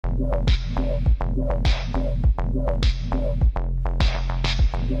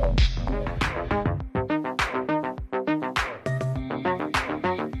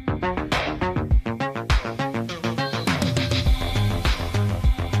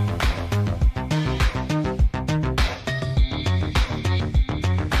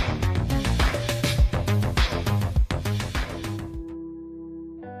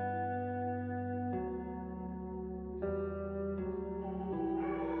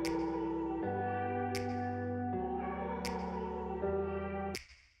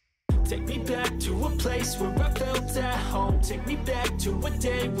Take me back to a place where I felt at home. Take me back to a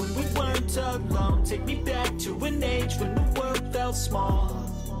day when we weren't alone. Take me back to an age when the world felt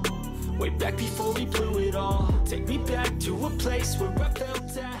small. Way back before we blew it all. Take me back to a place where I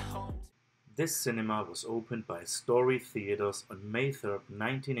felt at home. This cinema was opened by Storey Theatres on May 3rd,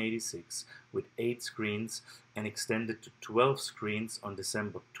 1986 with 8 screens and extended to 12 screens on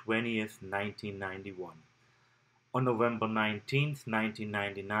December 20th, 1991. On November 19th,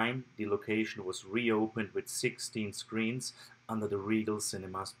 1999, the location was reopened with 16 screens under the Regal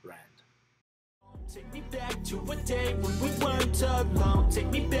Cinemas brand. Take me back to a day when we weren't alone.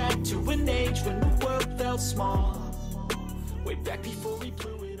 Take me back to an age when the world felt small. Way back before we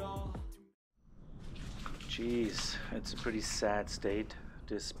blew it all. Jeez, it's a pretty sad state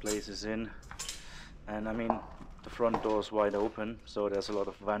this place is in. And I mean, the front door is wide open, so there's a lot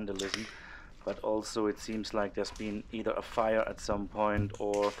of vandalism. But also it seems like there's been either a fire at some point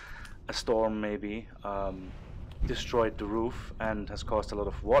or a storm maybe destroyed the roof and has caused a lot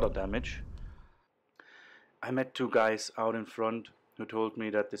of water damage. I met 2 guys out in front who told me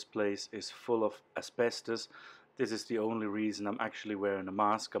that this place is full of asbestos. This is the only reason I'm actually wearing a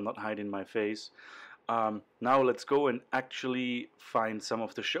mask. I'm not hiding my face. Now let's go and actually find some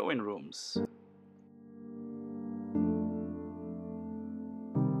of the showing rooms.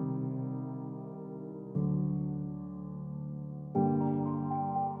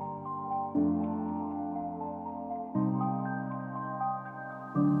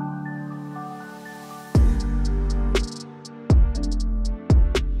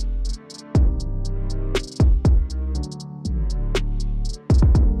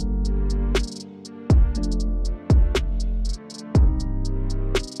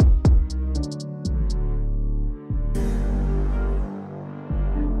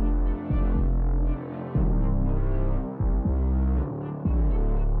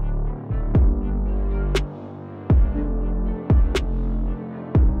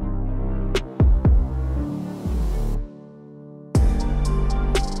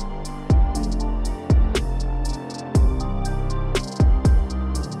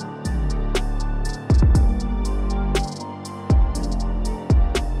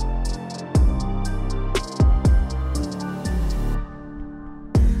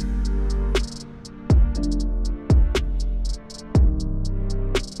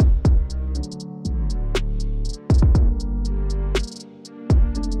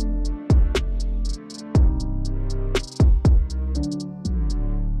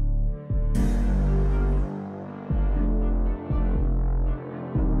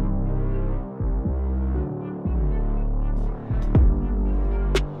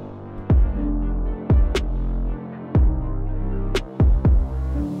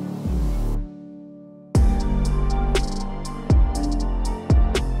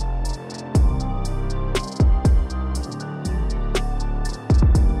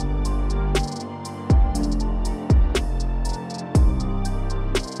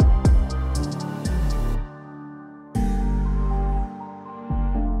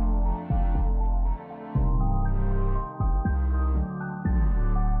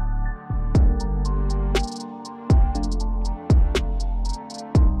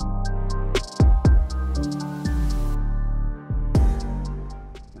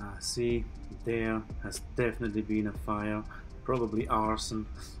 See, there has definitely been a fire, probably arson,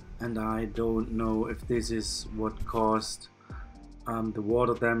 and I don't know if this is what caused the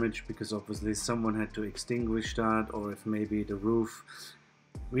water damage, because obviously someone had to extinguish that, or if maybe the roof,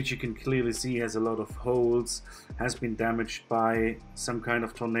 which you can clearly see has a lot of holes, has been damaged by some kind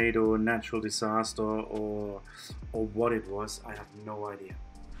of tornado, natural disaster, or what it was. I have no idea.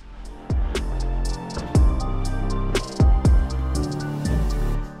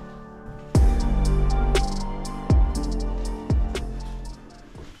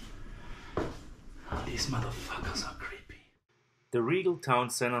 These motherfuckers are creepy. The Regal Town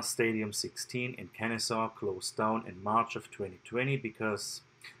Center Stadium 16 in Kennesaw closed down in March of 2020 because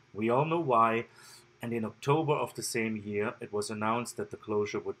we all know why, and in October of the same year it was announced that the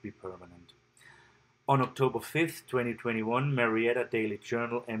closure would be permanent. On October 5th, 2021, Marietta Daily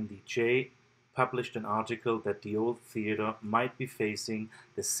Journal (MDJ) published an article that the old theater might be facing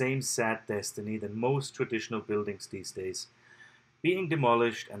the same sad destiny than most traditional buildings these days, being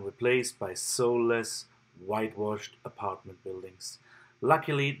demolished and replaced by soulless, whitewashed apartment buildings.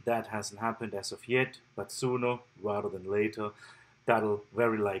 Luckily, that hasn't happened as of yet, but sooner rather than later, that'll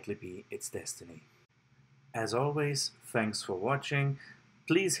very likely be its destiny. As always, thanks for watching.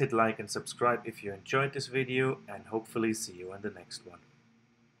 Please hit like and subscribe if you enjoyed this video, and hopefully see you in the next one.